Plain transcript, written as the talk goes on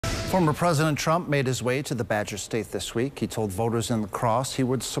Former President Trump made his way to the Badger State this week. He told voters in La Crosse he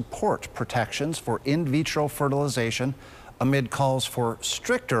would support protections for in vitro fertilization amid calls for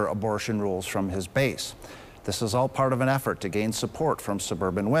stricter abortion rules from his base. This is all part of an effort to gain support from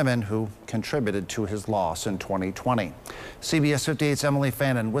suburban women who contributed to his loss in 2020. CBS 58's Emily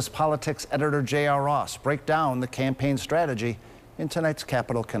Fan and WisPolitics editor J.R. Ross break down the campaign strategy in tonight's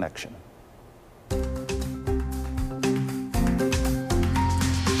Capital Connection.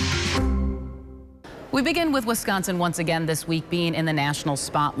 We begin with Wisconsin once again this week being in the national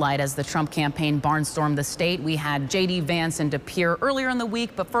spotlight as the Trump campaign barnstormed the state. We had J.D. Vance and De Pere earlier in the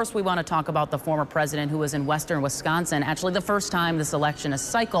week, but first we want to talk about the former president who was in western Wisconsin, actually the first time this election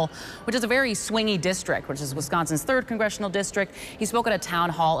cycle, which is a very swingy district, which is Wisconsin's 3rd congressional district. He spoke at a town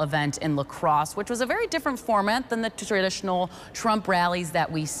hall event in La Crosse, which was a very different format than the traditional Trump rallies that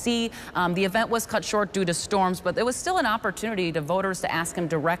we see. The event was cut short due to storms, but it was still an opportunity to voters to ask him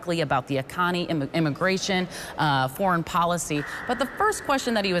directly about the economy, immigration, foreign policy. But the first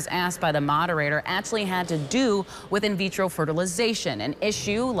question that he was asked by the moderator actually had to do with in vitro fertilization, an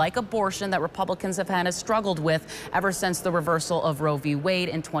issue like abortion that Republicans have struggled with ever since the reversal of Roe v. Wade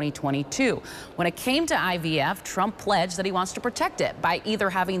in 2022. When it came to IVF, Trump pledged that he wants to protect it by either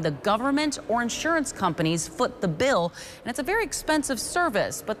having the government or insurance companies foot the bill. And it's a very expensive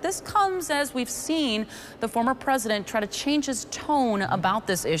service. But this comes as we've seen the former president try to change his tone about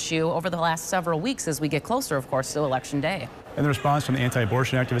this issue over the last several weeks as we get closer, of course, to Election Day. And the response from the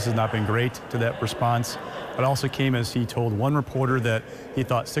anti-abortion activists has not been great to that response. It also came as he told one reporter that he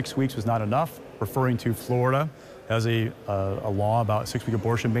thought 6 weeks was not enough, referring to Florida as a law about a 6-week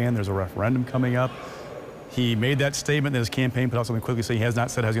abortion ban. There's a referendum coming up. He made that statement, that his campaign put out something quickly saying he has not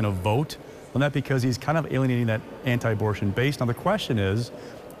said how he's going to vote on that because he's kind of alienating that anti-abortion base. Now the question is,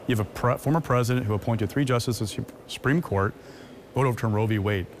 you have a former president who appointed 3 justices to the Supreme Court, vote overturn Roe v.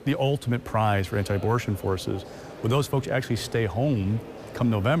 Wade, the ultimate prize for anti-abortion forces. Would those folks actually stay home come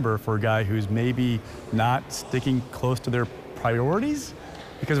November for a guy who's maybe not sticking close to their priorities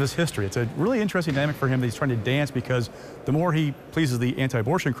because of his history? It's a really interesting dynamic for him that he's trying to dance because the more he pleases the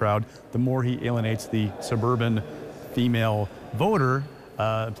anti-abortion crowd, the more he alienates the suburban female voter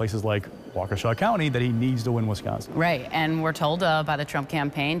in places like Waukesha County that he needs to win Wisconsin. Right, and we're told by the Trump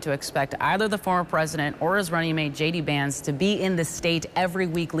campaign to expect either the former president or his running mate J.D. Vance to be in the state every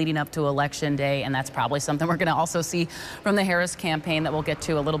week leading up to Election Day, and that's probably something we're going to also see from the Harris campaign that we'll get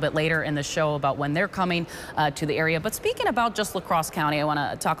to a little bit later in the show about when they're coming to the area. But speaking about just La Crosse County, I want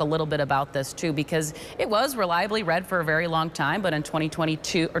to talk a little bit about this too because it was reliably red for a very long time, but in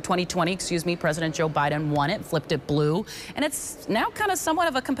 2020, excuse me, President Joe Biden won it, flipped it blue, and it's now kind of somewhat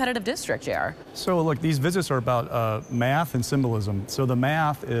of a competitive district. JR. So look, these visits are about math and symbolism. So the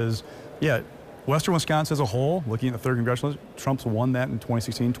math is, yeah, western Wisconsin as a whole, looking at the 3rd congressional, Trump's won that in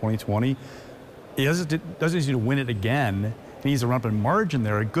 2016, 2020. He doesn't need to win it again. He needs to run up a margin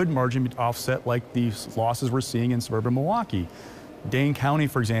there, a good margin to offset like these losses we're seeing in suburban Milwaukee. Dane County,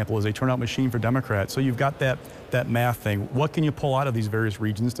 for example, is a turnout machine for Democrats. So you've got that math thing. What can you pull out of these various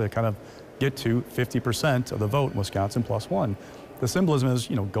regions to kind of get to 50% of the vote in Wisconsin +1? The symbolism is,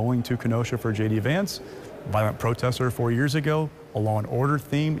 you know, going to Kenosha for J.D. Vance, violent protester 4 years ago, a law and order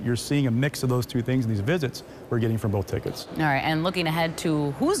theme. You're seeing a mix of those two things in these visits we're getting from both tickets. All right, and looking ahead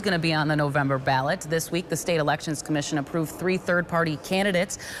to who's going to be on the November ballot, this week the State Elections Commission approved 3 third-party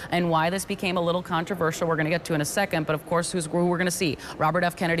candidates, and why this became a little controversial we're going to get to in a second, but of course who we're going to see. Robert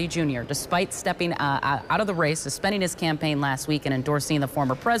F. Kennedy Jr., despite stepping out of the race, suspending his campaign last week and endorsing the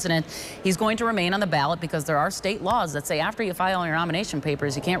former president, he's going to remain on the ballot because there are state laws that say after you file your nomination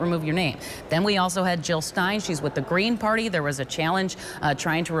papers, you can't remove your name. Then we also had Jill Stein. She's with the Green Party. There was a challenge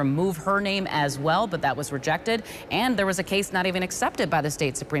trying to remove her name as well, but that was rejected. And there was a case not even accepted by the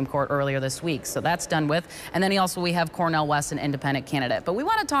state Supreme Court earlier this week. So that's done with. And then we have Cornel West, an independent candidate. But we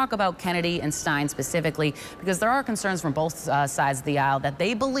want to talk about Kennedy and Stein specifically because there are concerns from both sides of the aisle that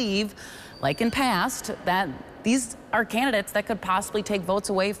they believe, like in past, that these are candidates that could possibly take votes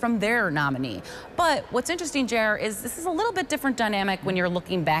away from their nominee. But what's interesting, JR, is this is a little bit different dynamic when you're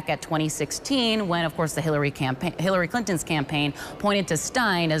looking back at 2016 when, of course, the Hillary Clinton's campaign pointed to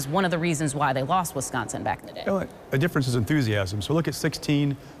Stein as one of the reasons why they lost Wisconsin back in the day. You know, the difference is enthusiasm. So look at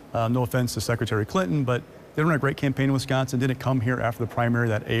 16, no offense to Secretary Clinton, but they run a great campaign in Wisconsin, didn't come here after the primary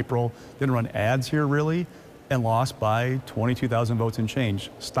that April, didn't run ads here really, and lost by 22,000 votes and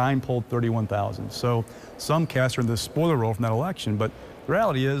change. Stein polled 31,000. So some cast her in the spoiler role from that election, but the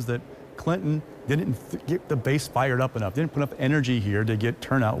reality is that Clinton didn't get the base fired up enough, didn't put enough energy here to get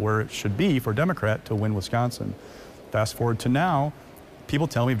turnout where it should be for a Democrat to win Wisconsin. Fast forward to now, people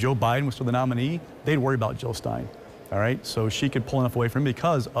tell me if Joe Biden was still the nominee, they'd worry about Jill Stein. All right, so she could pull enough away from him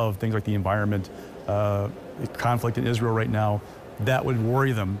because of things like the environment, conflict in Israel right now. That would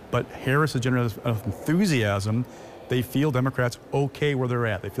worry them. But Harris has generated enough enthusiasm. They feel Democrats okay where they're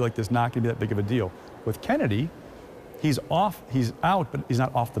at. They feel like there's not going to be that big of a deal. With Kennedy, he's out, but he's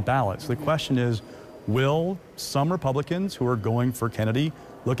not off the ballot. So the question is, will some Republicans who are going for Kennedy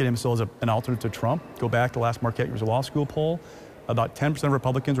look at him still as an alternative to Trump? Go back to last Marquette University Law School poll. About 10% of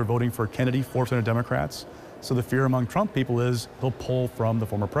Republicans are voting for Kennedy, 4% of Democrats. So the fear among Trump people is he'll pull from the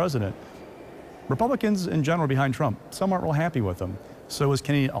former president. Republicans in general are behind Trump. Some aren't real happy with him. So is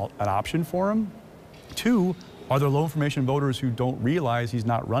Kennedy an option for him? Two, are there low information voters who don't realize he's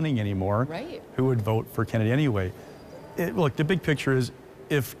not running anymore, who would vote for Kennedy anyway? Look, the big picture is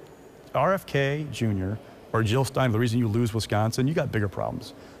if RFK Jr. or Jill Stein, the reason you lose Wisconsin, you got bigger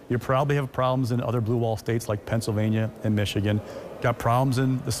problems. You probably have problems in other blue wall states like Pennsylvania and Michigan. Got problems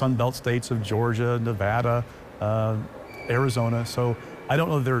in the Sun Belt states of Georgia, Nevada, Arizona. So I don't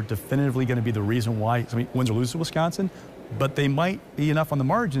know if they're definitively going to be the reason why somebody wins or loses Wisconsin, but they might be enough on the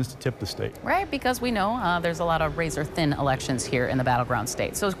margins to tip the state. Right, because we know there's a lot of razor-thin elections here in the battleground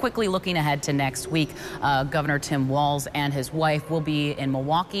state. So quickly looking ahead to next week, Governor Tim Walz and his wife will be in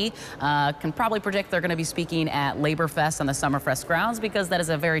Milwaukee. Can probably predict they're going to be speaking at Labor Fest on the Summerfest grounds because that is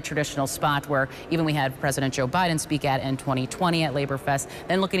a very traditional spot where even we had President Joe Biden speak at in 2020 at Labor Fest.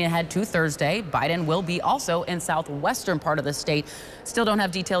 Then looking ahead to Thursday, Biden will be also in southwestern part of the state. Still don't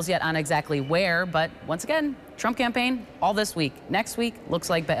have details yet on exactly where, but once again, Trump campaign all this week. Next week looks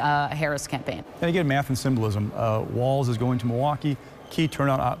like a Harris campaign. And again, math and symbolism. Walz is going to Milwaukee, key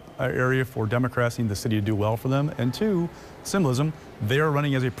turnout area for Democrats in the city to do well for them. And two, symbolism, they're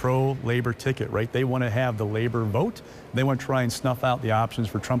running as a pro-labor ticket, right? They want to have the labor vote. They want to try and snuff out the options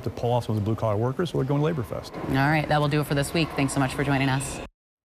for Trump to pull off some of the blue-collar workers, so they're going to Labor Fest. All right, that will do it for this week. Thanks so much for joining us.